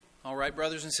All right,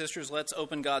 brothers and sisters, let's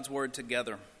open God's Word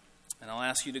together. And I'll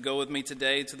ask you to go with me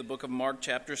today to the book of Mark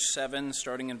chapter 7,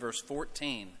 starting in verse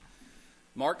 14.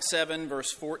 Mark 7,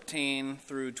 verse 14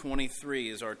 through 23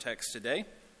 is our text today.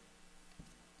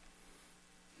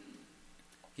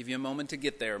 Give you a moment to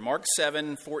get there. Mark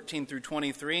 7, 14 through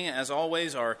 23. As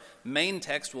always, our main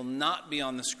text will not be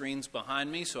on the screens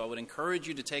behind me, so I would encourage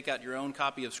you to take out your own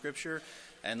copy of Scripture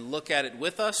and look at it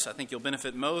with us. I think you'll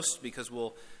benefit most because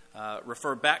we'll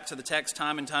refer back to the text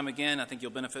time and time again. I think you'll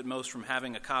benefit most from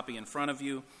having a copy in front of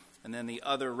you. And then the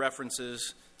other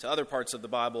references to other parts of the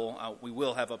Bible we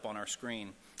will have up on our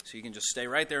screen. So you can just stay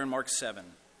right there in Mark 7.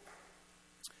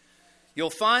 You'll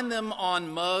find them on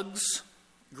mugs,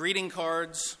 greeting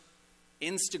cards,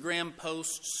 Instagram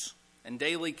posts, and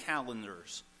daily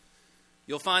calendars.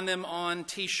 You'll find them on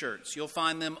T-shirts. You'll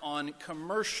find them on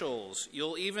commercials.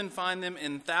 You'll even find them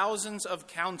in thousands of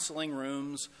counseling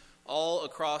rooms all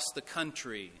across the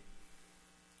country.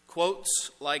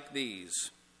 Quotes like these: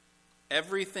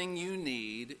 "Everything you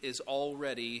need is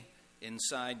already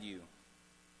inside you.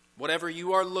 Whatever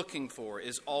you are looking for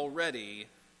is already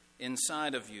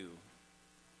inside of you."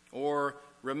 Or,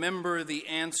 "Remember, the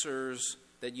answers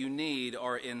that you need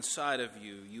are inside of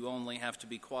you. You only have to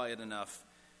be quiet enough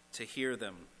to hear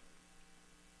them."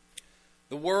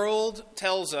 The world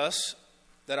tells us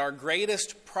that our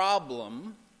greatest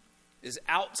problem is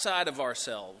outside of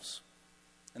ourselves,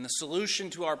 and the solution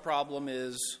to our problem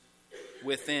is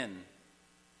within.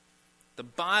 The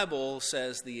Bible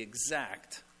says the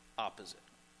exact opposite.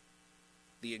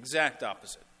 The exact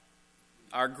opposite.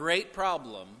 Our great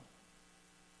problem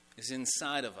is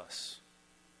inside of us,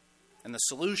 and the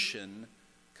solution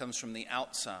comes from the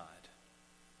outside.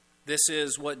 This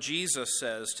is what Jesus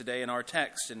says today in our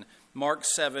text in Mark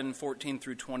 7, 14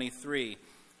 through 23.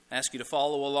 I ask you to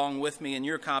follow along with me in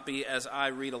your copy as I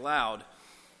read aloud.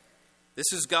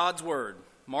 This is God's word.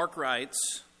 Mark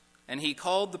writes, "And he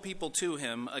called the people to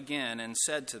him again and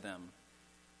said to them,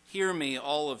 'Hear me,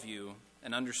 all of you,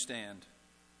 and understand.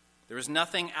 There is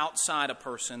nothing outside a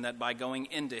person that by going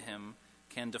into him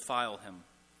can defile him.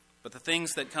 But the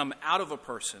things that come out of a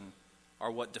person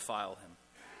are what defile him.'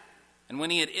 And when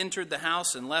he had entered the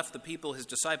house and left the people, his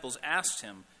disciples asked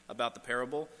him about the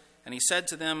parable. And he said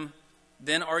to them,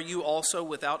 'Then are you also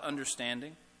without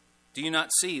understanding? Do you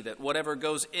not see that whatever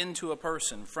goes into a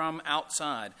person from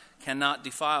outside cannot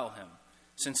defile him,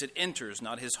 since it enters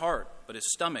not his heart, but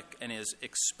his stomach, and is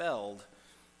expelled?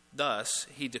 Thus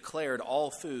he declared all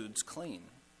foods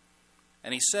clean.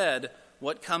 And he said,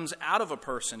 what comes out of a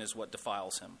person is what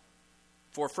defiles him.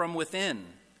 For from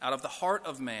within, out of the heart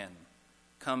of man,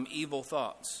 come evil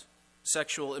thoughts,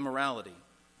 sexual immorality,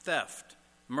 theft,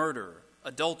 murder,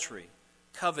 adultery,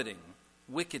 coveting,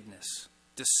 wickedness,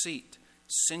 deceit,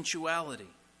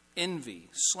 sensuality, envy,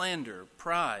 slander,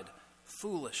 pride,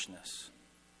 foolishness.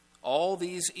 All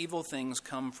these evil things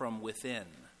come from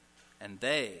within, and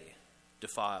they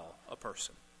defile a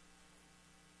person."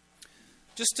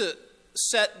 Just to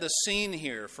set the scene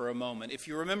here for a moment, if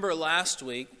you remember last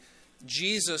week,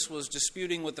 Jesus was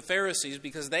disputing with the Pharisees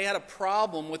because they had a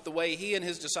problem with the way he and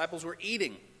his disciples were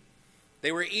eating.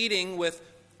 They were eating with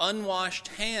unwashed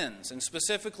hands. And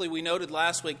specifically, we noted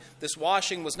last week, this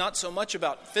washing was not so much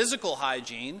about physical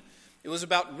hygiene. It was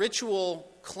about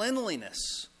ritual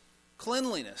cleanliness.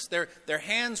 Their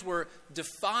hands were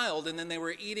defiled, and then they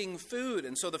were eating food.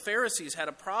 And so the Pharisees had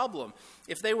a problem.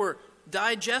 If they were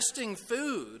digesting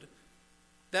food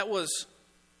that was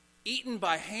eaten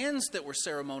by hands that were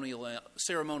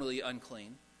ceremonially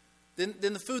unclean, then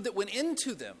the food that went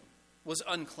into them was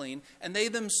unclean, and they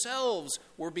themselves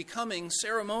were becoming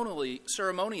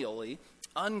ceremonially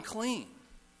unclean.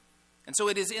 And so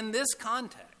it is in this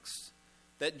context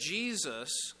that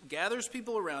Jesus gathers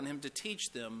people around him to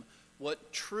teach them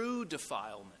what true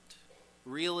defilement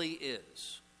really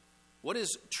is. What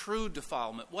is true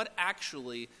defilement? What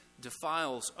actually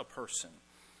defiles a person?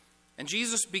 And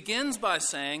Jesus begins by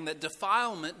saying that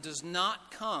defilement does not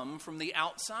come from the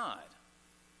outside.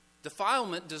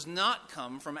 Defilement does not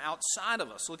come from outside of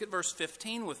us. Look at verse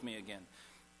 15 with me again.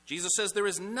 Jesus says there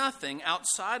is nothing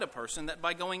outside a person that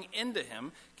by going into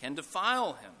him can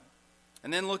defile him.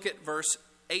 And then look at verse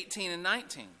 18 and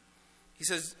 19. He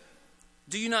says,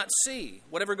 "Do you not see?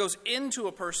 Whatever goes into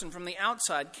a person from the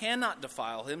outside cannot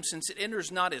defile him, since it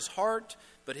enters not his heart,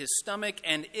 but his stomach,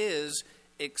 and is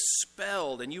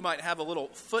expelled." And you might have a little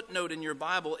footnote in your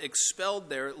Bible.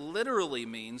 Expelled there literally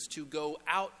means to go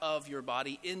out of your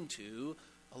body into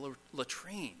a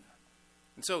latrine.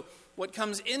 And so what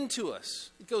comes into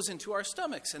us, it goes into our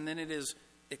stomachs, and then it is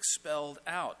expelled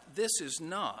out. This is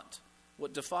not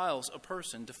what defiles a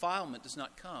person. Defilement does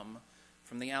not come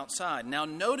from the outside. Now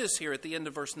notice here at the end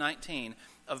of verse 19,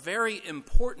 a very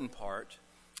important part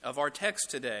of our text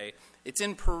today. It's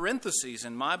in parentheses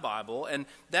in my Bible, and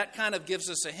that kind of gives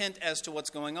us a hint as to what's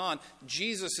going on.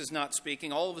 Jesus is not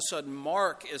speaking. All of a sudden,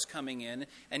 Mark is coming in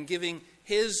and giving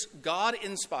his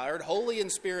God-inspired, Holy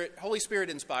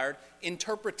Spirit-inspired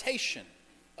interpretation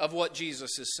of what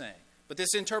Jesus is saying. But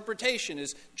this interpretation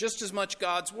is just as much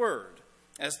God's word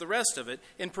as the rest of it.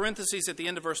 In parentheses at the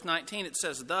end of verse 19, it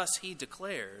says, "Thus he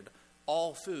declared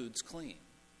all foods clean."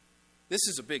 This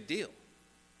is a big deal.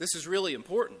 This is really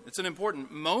important. It's an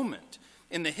important moment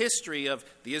in the history of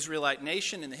the Israelite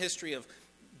nation, in the history of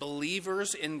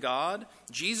believers in God.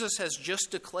 Jesus has just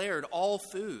declared all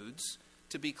foods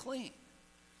to be clean.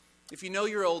 If you know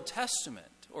your Old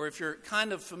Testament, or if you're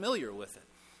kind of familiar with it,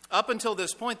 up until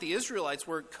this point, the Israelites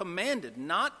were commanded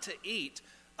not to eat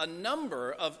a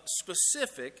number of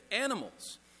specific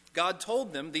animals. God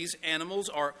told them these animals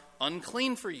are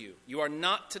unclean for you. You are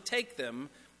not to take them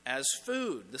as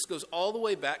food. This goes all the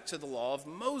way back to the law of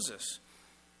Moses.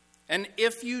 And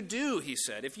if you do, he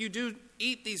said, if you do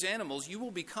eat these animals, you will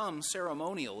become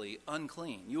ceremonially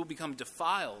unclean. You will become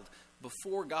defiled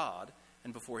before God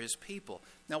and before his people.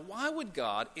 Now, why would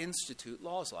God institute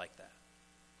laws like that?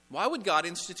 Why would God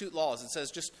institute laws that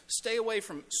says just stay away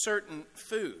from certain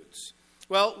foods?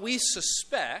 Well, we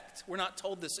suspect, we're not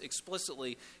told this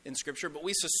explicitly in Scripture, but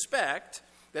we suspect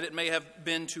that it may have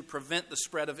been to prevent the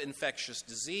spread of infectious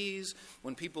disease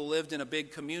when people lived in a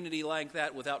big community like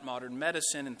that without modern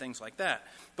medicine and things like that.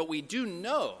 But we do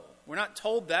know, we're not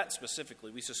told that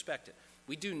specifically, we suspect it.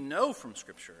 We do know from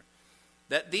Scripture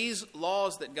that these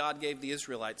laws that God gave the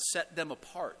Israelites set them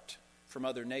apart from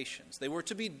other nations. They were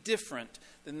to be different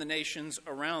than the nations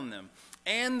around them.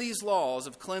 And these laws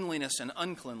of cleanliness and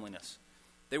uncleanliness,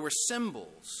 they were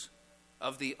symbols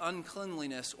of the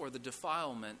uncleanliness or the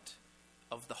defilement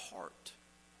of the heart.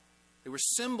 They were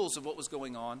symbols of what was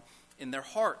going on in their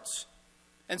hearts.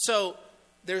 And so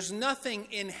there's nothing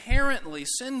inherently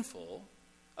sinful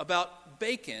about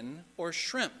bacon or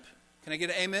shrimp. Can I get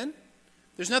an amen?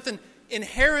 There's nothing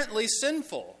inherently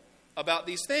sinful about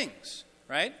these things,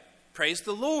 right? Praise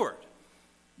the Lord.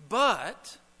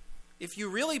 But if you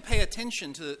really pay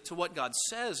attention to what God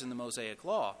says in the Mosaic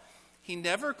Law, he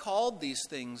never called these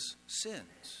things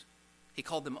sins. He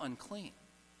called them unclean.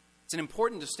 It's an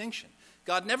important distinction.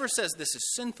 God never says this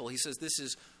is sinful. He says this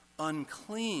is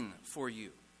unclean for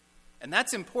you. And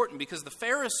that's important because the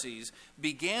Pharisees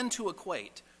began to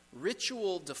equate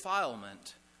ritual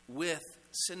defilement with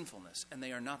sinfulness, and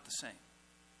they are not the same.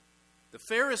 The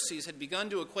Pharisees had begun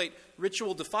to equate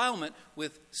ritual defilement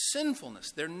with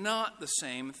sinfulness. They're not the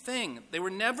same thing. They were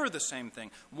never the same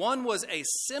thing. One was a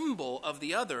symbol of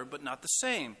the other, but not the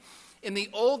same. In the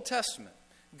Old Testament,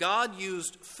 God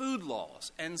used food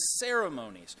laws and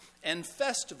ceremonies and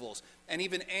festivals and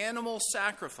even animal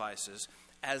sacrifices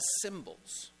as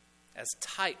symbols, as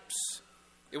types.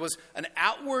 It was an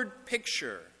outward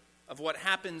picture of what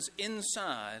happens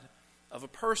inside of a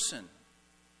person.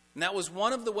 And that was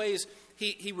one of the ways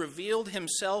he revealed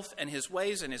himself and his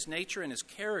ways and his nature and his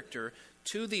character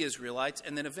to the Israelites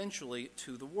and then eventually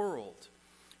to the world.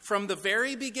 From the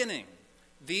very beginning,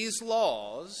 these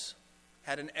laws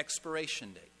had an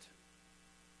expiration date.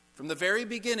 From the very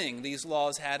beginning, these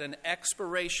laws had an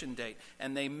expiration date,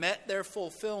 and they met their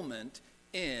fulfillment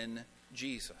in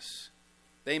Jesus.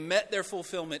 They met their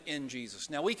fulfillment in Jesus.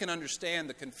 Now, we can understand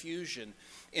the confusion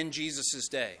in Jesus'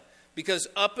 day, because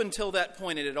up until that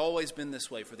point, it had always been this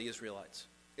way for the Israelites.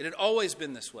 It had always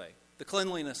been this way. The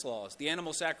cleanliness laws, the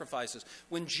animal sacrifices.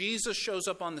 When Jesus shows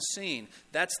up on the scene,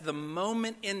 that's the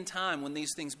moment in time when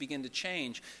these things begin to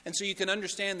change. And so you can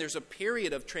understand there's a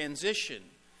period of transition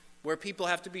where people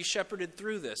have to be shepherded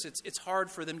through this. It's hard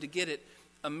for them to get it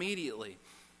immediately.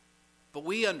 But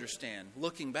we understand,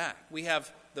 looking back, we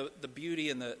have the beauty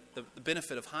and the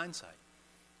benefit of hindsight.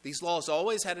 These laws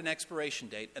always had an expiration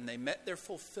date, and they met their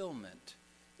fulfillment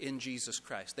in Jesus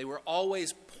Christ. They were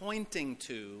always pointing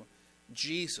to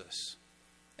Jesus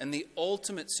and the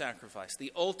ultimate sacrifice,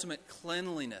 the ultimate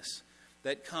cleanliness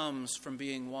that comes from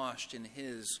being washed in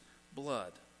his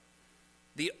blood.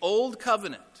 The old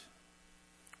covenant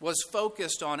was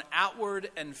focused on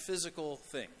outward and physical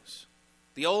things.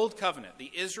 The old covenant,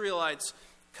 the Israelites'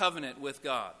 covenant with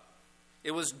God.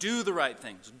 It was do the right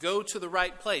things, go to the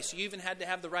right place. You even had to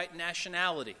have the right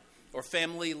nationality or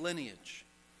family lineage.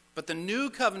 But the new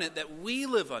covenant that we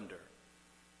live under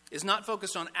is not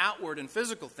focused on outward and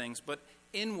physical things, but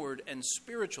inward and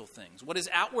spiritual things. What is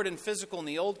outward and physical in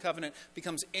the old covenant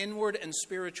becomes inward and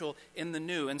spiritual in the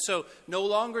new. And so no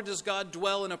longer does God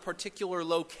dwell in a particular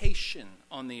location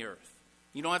on the earth.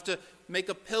 You don't have to make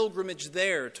a pilgrimage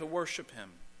there to worship him.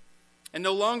 And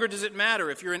no longer does it matter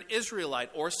if you're an Israelite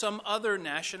or some other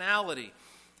nationality.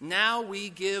 Now we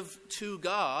give to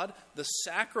God the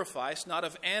sacrifice, not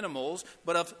of animals,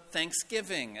 but of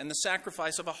thanksgiving and the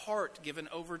sacrifice of a heart given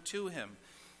over to him.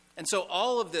 And so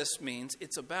all of this means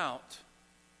it's about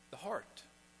the heart.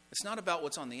 It's not about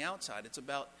what's on the outside, it's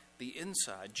about the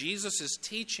inside. Jesus is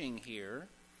teaching here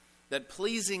that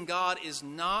pleasing God is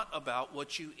not about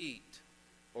what you eat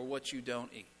or what you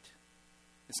don't eat.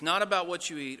 It's not about what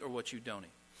you eat or what you don't eat.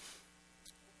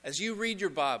 As you read your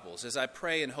Bibles, as I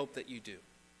pray and hope that you do,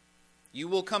 you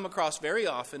will come across very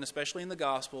often, especially in the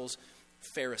Gospels,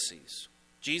 Pharisees.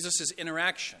 Jesus'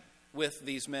 interaction with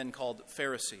these men called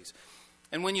Pharisees.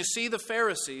 And when you see the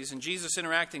Pharisees and Jesus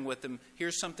interacting with them,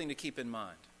 here's something to keep in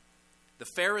mind. The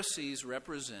Pharisees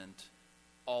represent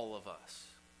all of us.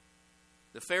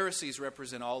 The Pharisees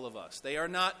represent all of us. They are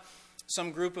not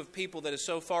some group of people that is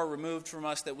so far removed from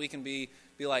us that we can be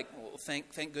like, well,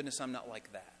 thank goodness I'm not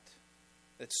like that.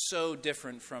 That's so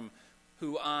different from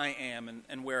who I am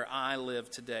and where I live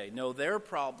today. No, their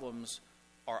problems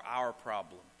are our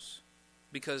problems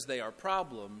because they are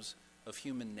problems of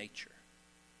human nature.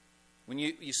 When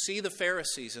you see the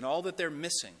Pharisees and all that they're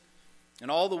missing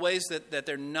and all the ways that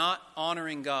they're not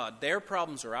honoring God, their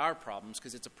problems are our problems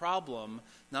because it's a problem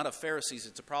not of Pharisees,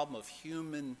 it's a problem of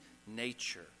human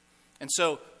nature. And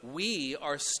so we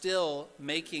are still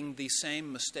making the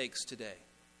same mistakes today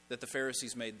that the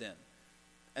Pharisees made then.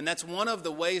 And that's one of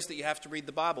the ways that you have to read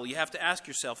the Bible. You have to ask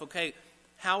yourself, okay,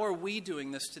 how are we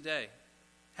doing this today?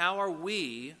 How are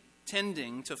we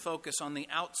tending to focus on the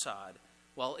outside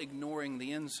while ignoring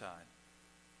the inside?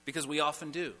 Because we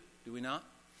often do we not?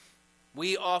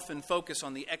 We often focus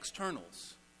on the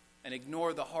externals and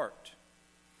ignore the heart.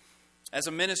 As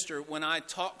a minister, when I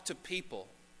talk to people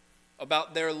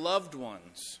about their loved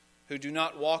ones who do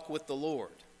not walk with the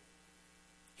Lord,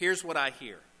 here's what I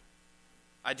hear.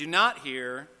 I do not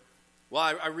hear,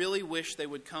 well, I really wish they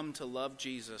would come to love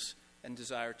Jesus and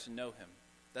desire to know him.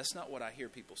 That's not what I hear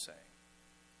people saying.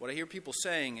 What I hear people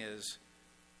saying is,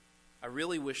 I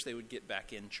really wish they would get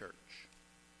back in church.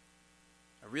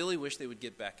 I really wish they would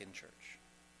get back in church.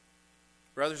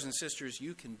 Brothers and sisters,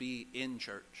 you can be in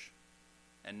church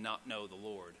and not know the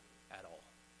Lord at all.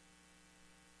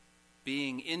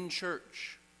 Being in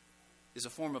church is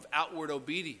a form of outward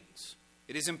obedience.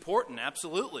 It is important,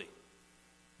 absolutely.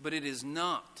 But it is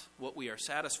not what we are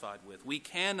satisfied with. We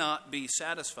cannot be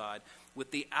satisfied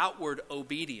with the outward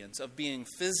obedience of being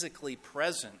physically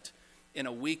present in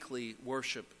a weekly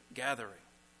worship gathering.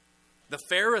 The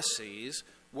Pharisees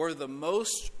were the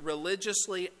most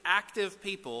religiously active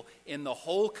people in the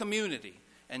whole community,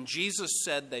 and Jesus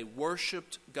said they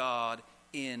worshiped God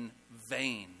in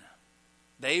vain.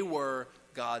 They were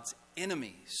God's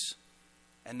enemies,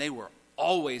 and they were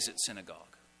always at synagogue.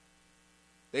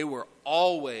 They were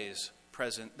always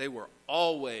present. They were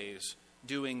always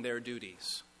doing their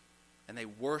duties. And they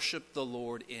worshiped the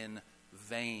Lord in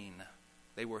vain.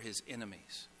 They were his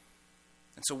enemies.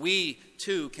 And so we,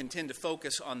 too, can tend to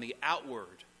focus on the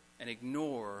outward and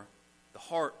ignore the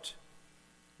heart.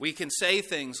 We can say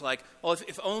things like, well,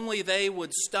 if only they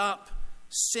would stop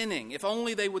sinning, if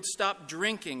only they would stop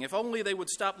drinking, if only they would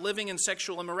stop living in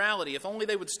sexual immorality, if only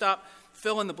they would stop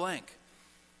fill in the blank.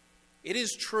 It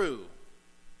is true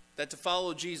that to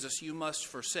follow Jesus, you must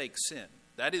forsake sin.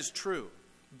 That is true.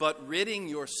 But ridding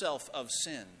yourself of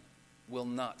sin will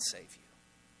not save you.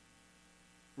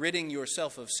 Ridding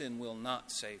yourself of sin will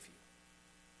not save you.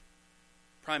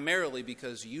 Primarily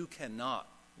because you cannot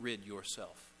rid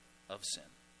yourself of sin.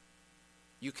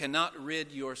 You cannot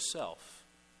rid yourself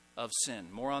of sin.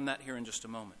 More on that here in just a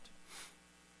moment.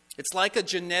 It's like a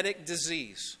genetic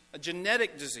disease. A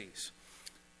genetic disease.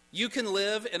 You can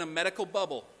live in a medical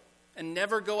bubble and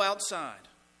never go outside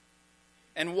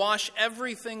and wash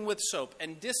everything with soap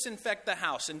and disinfect the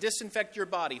house and disinfect your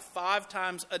body 5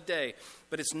 times a day.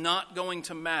 But it's not going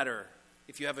to matter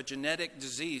if you have a genetic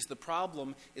disease. The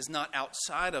problem is not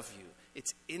outside of you.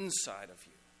 It's inside of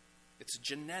you. It's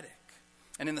genetic.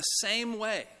 And in the same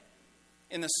way,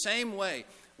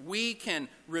 we can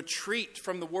retreat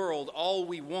from the world all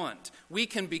we want. We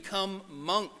can become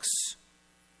monks.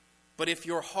 But if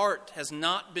your heart has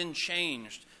not been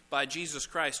changed by Jesus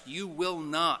Christ, you will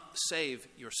not save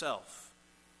yourself.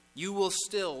 You will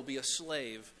still be a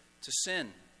slave to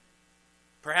sin.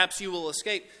 Perhaps you will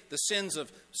escape the sins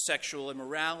of sexual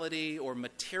immorality or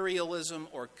materialism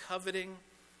or coveting.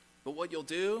 But what you'll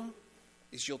do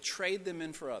is you'll trade them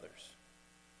in for others.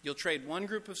 You'll trade one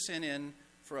group of sin in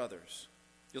for others.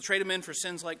 You'll trade them in for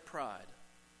sins like pride,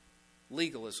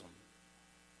 legalism,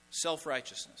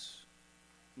 self-righteousness,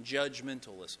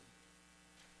 judgmentalism.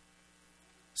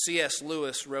 C.S.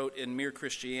 Lewis wrote in Mere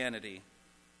Christianity,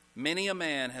 "Many a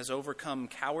man has overcome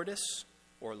cowardice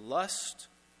or lust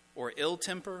or ill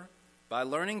temper by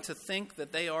learning to think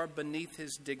that they are beneath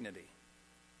his dignity,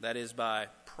 that is, by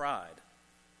pride.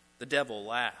 The devil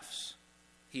laughs.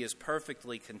 He is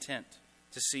perfectly content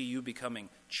to see you becoming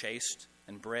chaste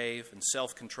and brave and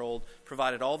self-controlled,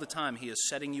 provided all the time he is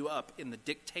setting you up in the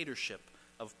dictatorship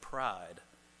of pride,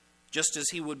 just as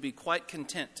he would be quite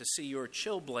content to see your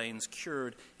chilblains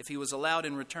cured if he was allowed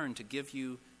in return to give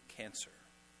you cancer."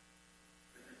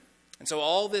 And so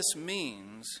all this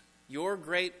means your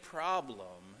great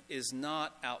problem is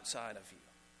not outside of you.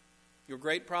 Your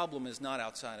great problem is not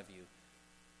outside of you.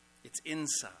 It's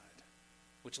inside.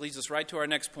 Which leads us right to our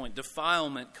next point.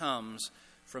 Defilement comes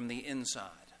from the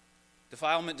inside.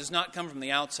 Defilement does not come from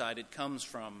the outside. It comes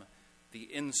from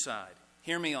the inside.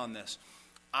 Hear me on this.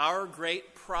 Our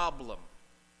great problem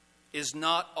is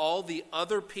not all the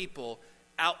other people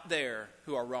out there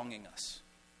who are wronging us.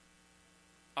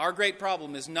 Our great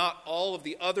problem is not all of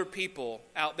the other people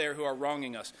out there who are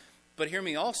wronging us. But hear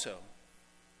me also.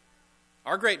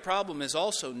 Our great problem is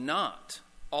also not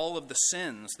all of the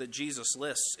sins that Jesus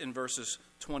lists in verses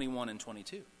 21 and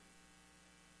 22.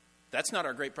 That's not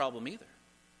our great problem either.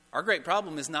 Our great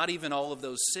problem is not even all of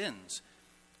those sins.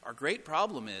 Our great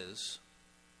problem is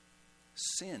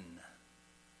sin.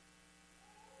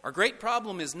 Our great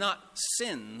problem is not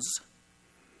sins,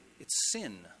 it's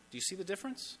sin. Do you see the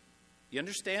difference? You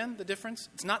understand the difference?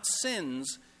 It's not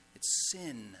sins, it's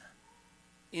sin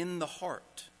in the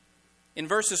heart. In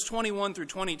verses 21 through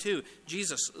 22,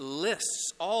 Jesus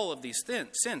lists all of these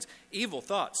sins: evil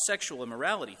thoughts, sexual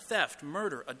immorality, theft,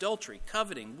 murder, adultery,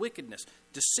 coveting, wickedness,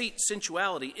 deceit,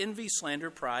 sensuality, envy,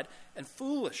 slander, pride, and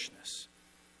foolishness.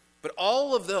 But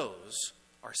all of those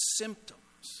are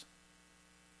symptoms.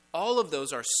 All of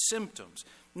those are symptoms.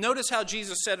 Notice how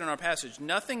Jesus said in our passage,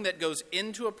 nothing that goes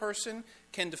into a person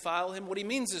can defile him. What he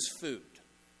means is food.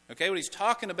 Okay, what he's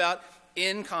talking about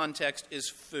in context is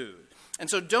food. And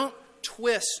so don't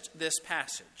twist this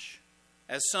passage,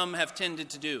 as some have tended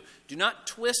to do. Do not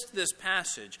twist this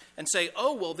passage and say,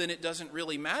 oh, well, then it doesn't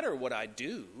really matter what I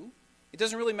do. It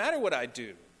doesn't really matter what I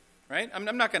do, right?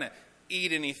 I'm not going to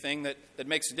eat anything that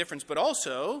makes a difference. But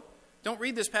also, don't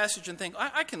read this passage and think,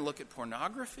 I can look at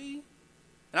pornography,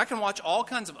 and I can watch all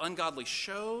kinds of ungodly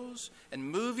shows and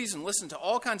movies and listen to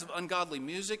all kinds of ungodly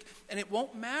music, and it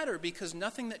won't matter because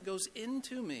nothing that goes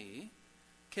into me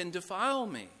can defile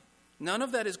me. None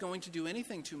of that is going to do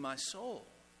anything to my soul.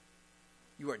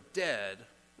 You are dead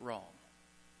wrong.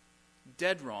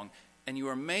 Dead wrong. And you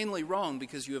are mainly wrong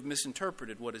because you have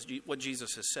misinterpreted what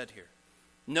Jesus has said here.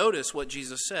 Notice what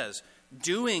Jesus says.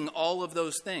 Doing all of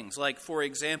those things, like, for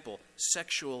example,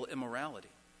 sexual immorality.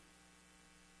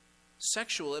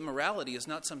 Sexual immorality is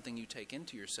not something you take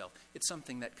into yourself. It's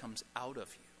something that comes out of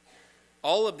you.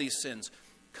 All of these sins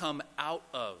come out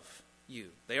of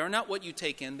you. They are not what you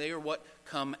take in. They are what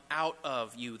come out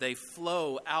of you. They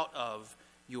flow out of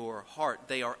your heart.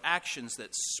 They are actions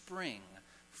that spring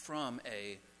from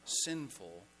a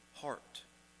sinful heart.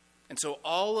 And so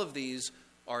all of these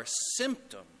are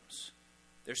symptoms.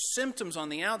 They're symptoms on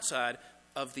the outside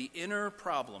of the inner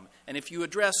problem. And if you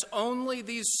address only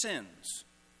these sins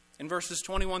in verses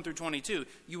 21 through 22,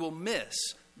 you will miss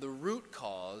the root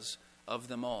cause of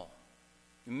them all.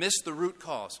 You miss the root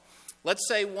cause. Let's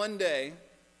say one day,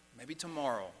 maybe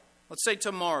tomorrow, let's say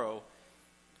tomorrow,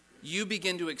 you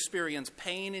begin to experience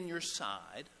pain in your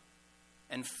side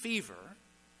and fever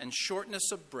and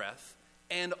shortness of breath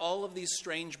and all of these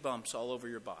strange bumps all over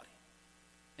your body.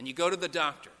 And you go to the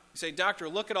doctor. You say, doctor,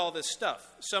 look at all this stuff.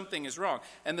 Something is wrong.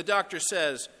 And the doctor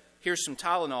says, here's some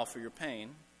Tylenol for your pain.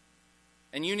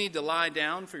 And you need to lie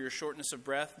down for your shortness of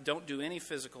breath. Don't do any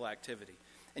physical activity.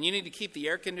 And you need to keep the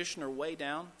air conditioner way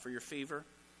down for your fever.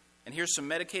 And here's some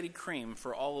medicated cream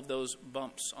for all of those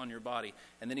bumps on your body.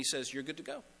 And then he says, you're good to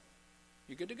go.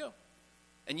 You're good to go.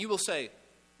 And you will say,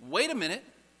 wait a minute.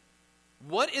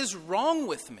 What is wrong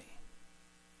with me?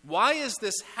 Why is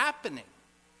this happening?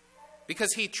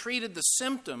 Because he treated the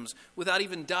symptoms without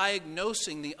even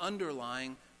diagnosing the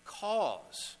underlying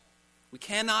cause. We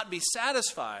cannot be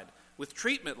satisfied with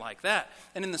treatment like that.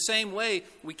 And in the same way,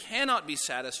 we cannot be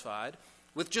satisfied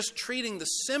with just treating the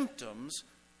symptoms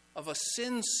of a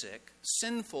sin-sick,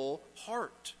 sinful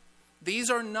heart. These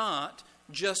are not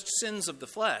just sins of the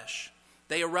flesh.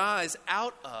 They arise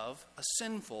out of a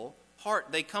sinful heart.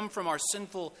 They come from our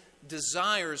sinful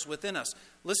desires within us.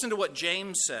 Listen to what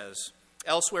James says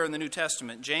elsewhere in the New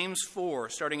Testament. James 4,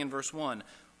 starting in verse 1.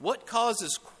 What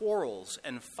causes quarrels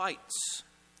and fights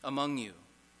among you?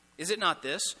 Is it not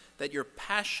this, that your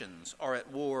passions are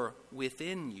at war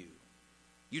within you?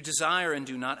 You desire and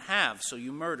do not have, so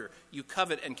you murder. You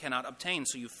covet and cannot obtain,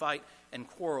 so you fight and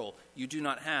quarrel. You do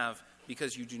not have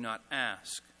because you do not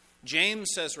ask. James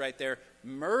says right there,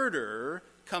 murder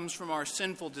comes from our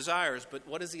sinful desires. But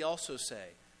what does he also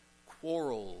say?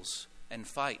 Quarrels and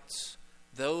fights.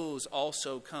 Those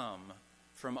also come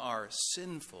from our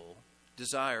sinful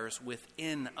desires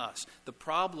within us. The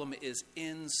problem is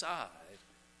inside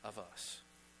of us.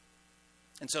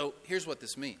 And so here's what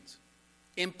this means.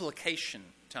 Implication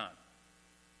time.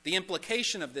 The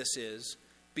implication of this is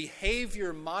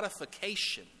behavior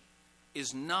modification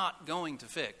is not going to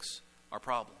fix our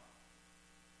problem.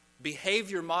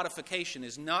 Behavior modification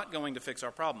is not going to fix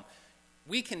our problem.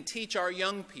 We can teach our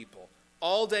young people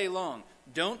all day long,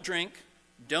 don't drink,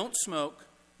 don't smoke,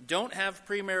 don't have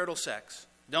premarital sex,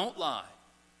 don't lie,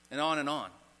 and on and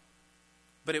on.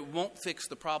 But it won't fix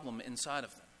the problem inside of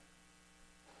them.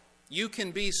 You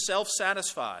can be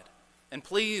self-satisfied and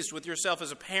pleased with yourself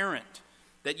as a parent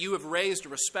that you have raised a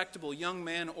respectable young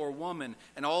man or woman,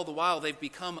 and all the while they've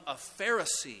become a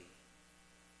Pharisee,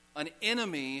 an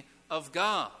enemy of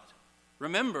God.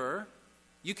 Remember,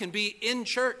 you can be in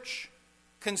church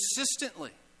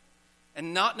consistently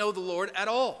and not know the Lord at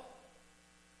all.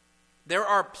 There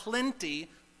are plenty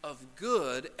of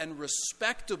good and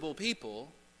respectable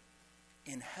people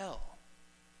in hell.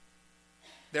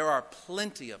 There are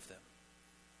plenty of them.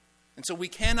 And so we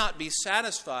cannot be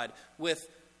satisfied with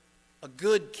a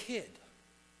good kid.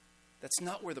 That's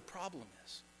not where the problem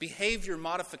is. Behavior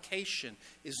modification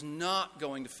is not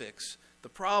going to fix the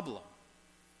problem.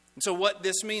 And so what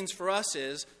this means for us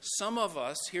is some of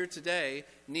us here today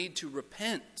need to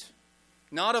repent.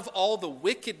 Not of all the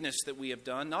wickedness that we have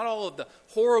done, not all of the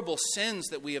horrible sins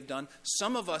that we have done.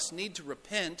 Some of us need to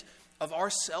repent of our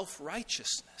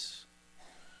self-righteousness.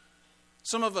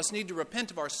 Some of us need to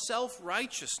repent of our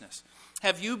self-righteousness.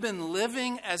 Have you been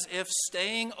living as if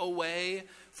staying away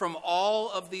from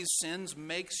all of these sins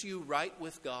makes you right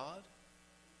with God?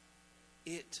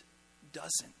 It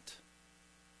doesn't.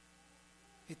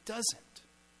 It doesn't.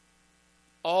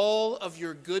 All of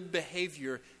your good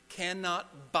behavior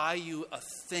cannot buy you a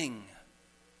thing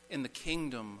in the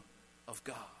kingdom of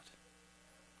God.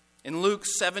 In Luke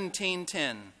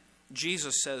 17:10,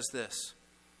 Jesus says this,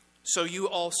 "So you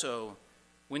also,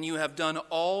 when you have done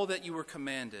all that you were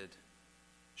commanded,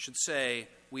 should say,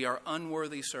 'We are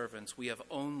unworthy servants. We have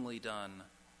only done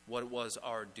what was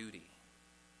our duty.'"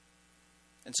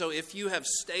 And so if you have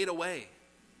stayed away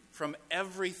from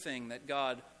everything that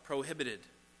God prohibited,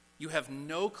 you have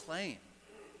no claim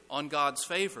on God's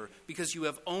favor because you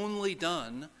have only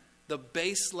done the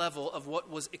base level of what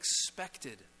was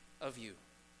expected of you.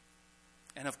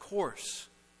 And of course,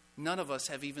 none of us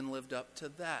have even lived up to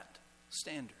that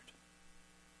standard.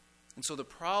 And so the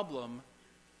problem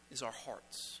is our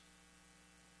hearts.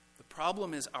 The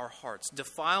problem is our hearts.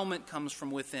 Defilement comes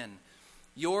from within.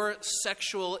 Your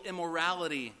sexual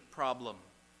immorality problem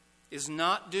is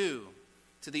not due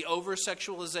to the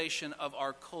over-sexualization of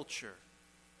our culture.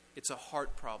 It's a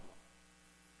heart problem.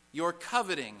 Your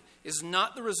coveting is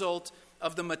not the result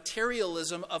of the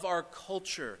materialism of our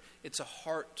culture. It's a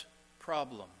heart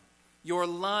problem. Your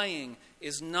lying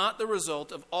is not the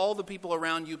result of all the people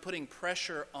around you putting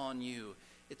pressure on you.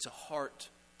 It's a heart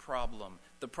problem.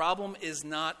 The problem is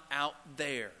not out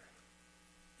there.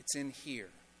 It's in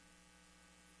here.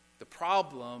 The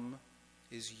problem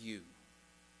is you.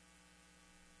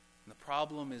 And the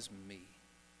problem is me.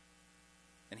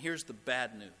 And here's the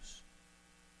bad news.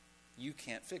 You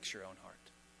can't fix your own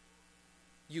heart.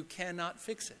 You cannot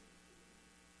fix it.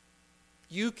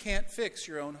 You can't fix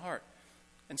your own heart.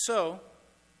 And so,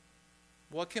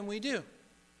 what can we do?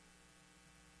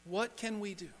 What can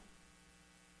we do?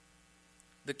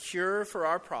 The cure for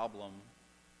our problem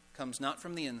comes not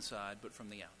from the inside, but from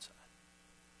the outside.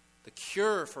 The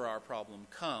cure for our problem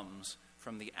comes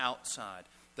from the outside.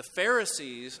 The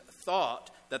Pharisees thought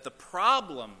that the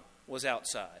problem was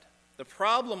outside. The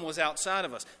problem was outside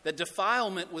of us. That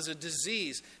defilement was a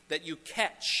disease that you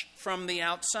catch from the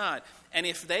outside. And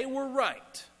if they were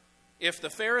right, if the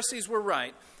Pharisees were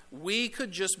right, we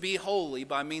could just be holy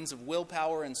by means of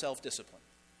willpower and self-discipline,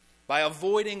 by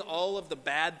avoiding all of the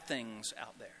bad things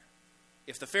out there.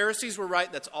 If the Pharisees were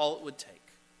right, that's all it would take.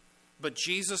 But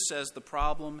Jesus says the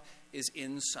problem is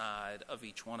inside of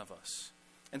each one of us.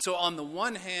 And so on the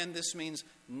one hand, this means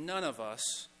none of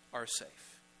us are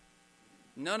safe.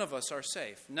 None of us are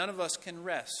safe. None of us can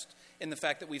rest in the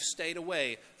fact that we've stayed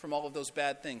away from all of those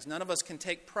bad things. None of us can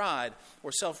take pride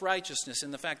or self-righteousness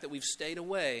in the fact that we've stayed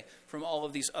away from all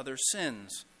of these other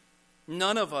sins.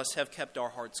 None of us have kept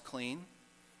our hearts clean.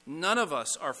 None of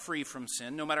us are free from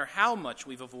sin, no matter how much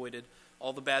we've avoided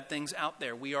all the bad things out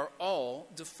there. We are all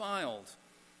defiled.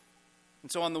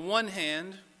 And so on the one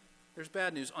hand, there's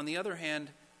bad news. On the other hand,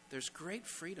 there's great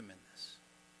freedom in this.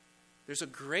 There's a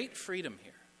great freedom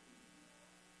here.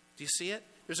 Do you see it?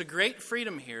 There's a great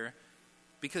freedom here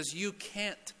because you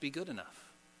can't be good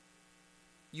enough.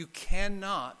 You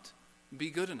cannot be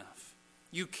good enough.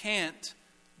 You can't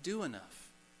do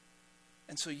enough.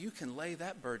 And so you can lay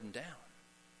that burden down.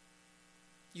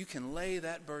 You can lay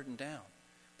that burden down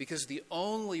because the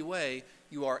only way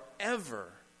you are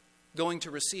ever going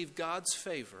to receive God's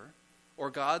favor or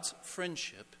God's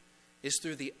friendship is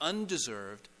through the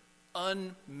undeserved,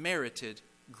 unmerited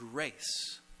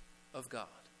grace of God.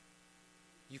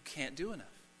 You can't do enough.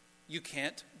 You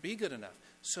can't be good enough.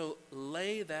 So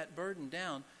lay that burden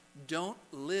down. Don't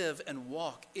live and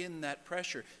walk in that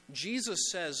pressure.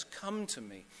 Jesus says, "Come to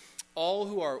me, all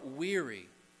who are weary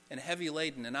and heavy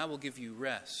laden, and I will give you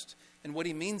rest." And what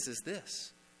he means is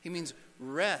this. He means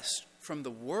rest from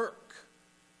the work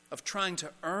of trying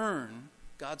to earn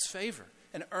God's favor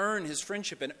and earn his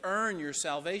friendship and earn your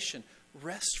salvation.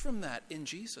 Rest from that in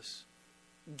Jesus.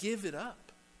 Give it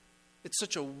up. It's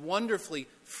such a wonderfully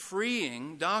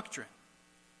freeing doctrine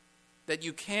that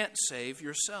you can't save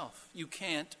yourself. You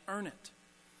can't earn it.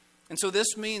 And so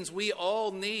this means we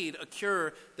all need a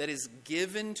cure that is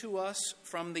given to us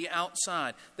from the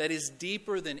outside, that is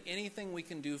deeper than anything we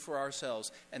can do for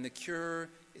ourselves. And the cure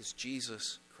is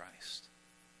Jesus Christ.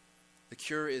 The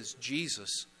cure is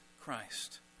Jesus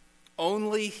Christ.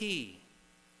 Only he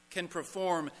can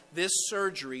perform this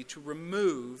surgery to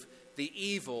remove the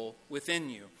evil within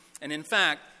you. And in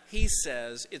fact, he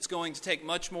says it's going to take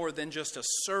much more than just a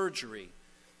surgery.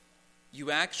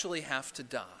 You actually have to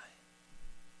die.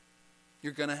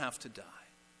 You're going to have to die.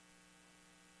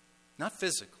 Not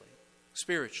physically,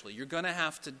 spiritually. You're going to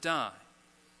have to die.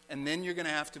 And then you're going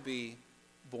to have to be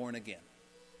born again.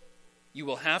 You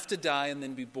will have to die and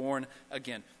then be born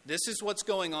again. This is what's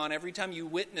going on every time you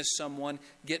witness someone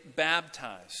get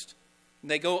baptized.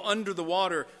 They go under the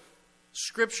water.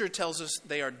 Scripture tells us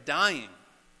they are dying.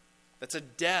 That's a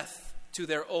death to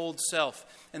their old self.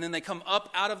 And then they come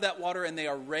up out of that water and they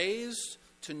are raised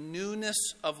to newness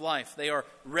of life. They are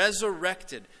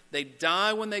resurrected. They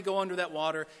die when they go under that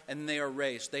water and they are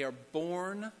raised. They are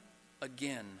born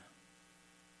again.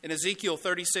 In Ezekiel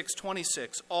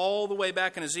 36:26, all the way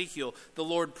back in Ezekiel, the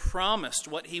Lord promised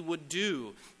what he would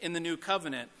do in the new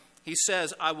covenant. He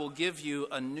says, "I will give you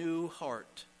a new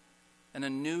heart, and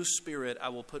a new spirit I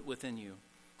will put within you.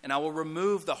 And I will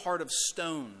remove the heart of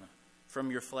stone from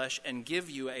your flesh and give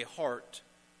you a heart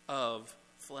of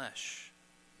flesh."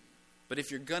 But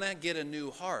if you're going to get a new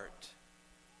heart,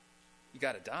 you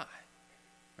got to die,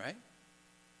 right?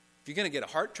 If you're going to get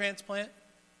a heart transplant,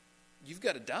 you've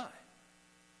got to die.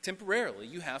 Temporarily,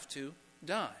 you have to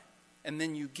die. And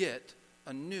then you get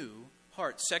a new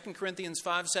heart. 2 Corinthians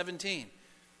 5:17,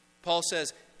 Paul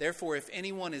says, "Therefore, if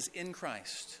anyone is in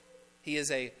Christ, he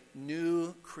is a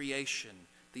new creation.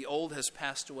 The old has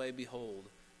passed away.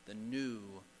 Behold, the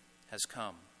new has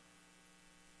come."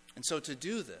 And so to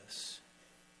do this,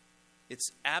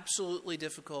 it's absolutely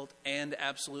difficult and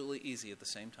absolutely easy at the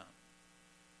same time.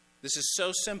 This is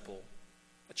so simple,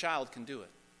 a child can do it.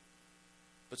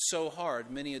 But so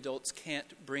hard, many adults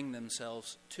can't bring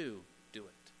themselves to do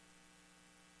it.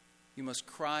 You must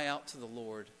cry out to the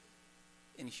Lord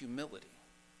in humility.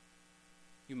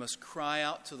 You must cry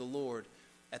out to the Lord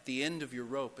at the end of your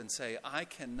rope and say, "I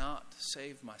cannot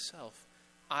save myself.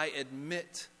 I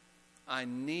admit I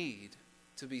need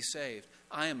to be saved.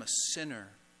 I am a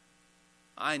sinner.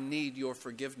 I need your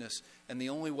forgiveness. And the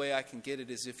only way I can get it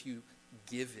is if you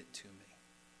give it to me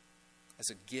as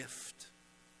a gift."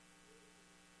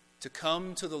 To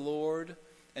come to the Lord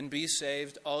and be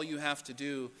saved, all you have to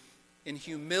do in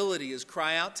humility is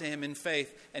cry out to him in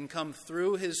faith and come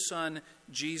through his Son,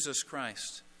 Jesus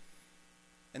Christ.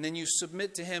 And then you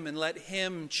submit to him and let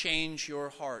him change your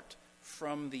heart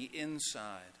from the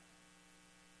inside.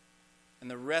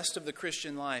 And the rest of the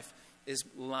Christian life is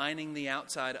lining the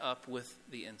outside up with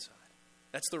the inside.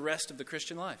 That's the rest of the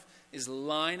Christian life, is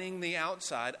lining the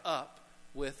outside up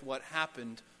with what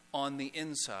happened on the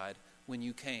inside when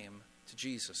you came to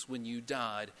Jesus, when you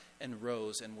died and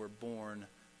rose and were born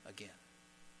again.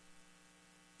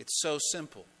 It's so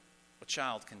simple, a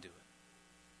child can do it.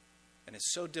 And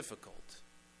it's so difficult.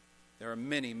 There are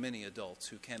many, many adults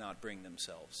who cannot bring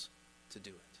themselves to do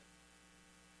it.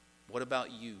 What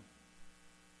about you?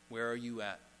 Where are you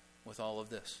at with all of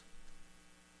this?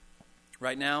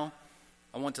 Right now,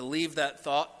 I want to leave that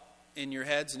thought in your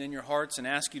heads and in your hearts and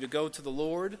ask you to go to the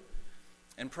Lord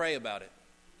and pray about it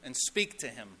and speak to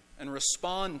him and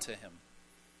respond to him.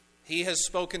 He has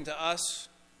spoken to us.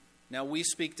 Now we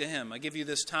speak to him. I give you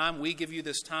this time. We give you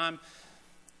this time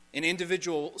in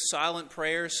individual silent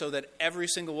prayers so that every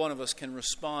single one of us can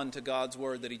respond to God's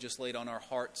word that he just laid on our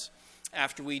hearts.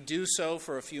 After we do so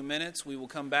for a few minutes, we will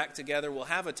come back together. We'll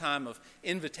have a time of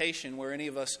invitation where any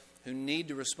of us who need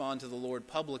to respond to the Lord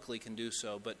publicly can do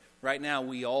so. But right now,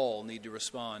 we all need to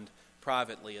respond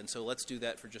privately. And so let's do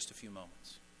that for just a few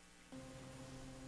moments.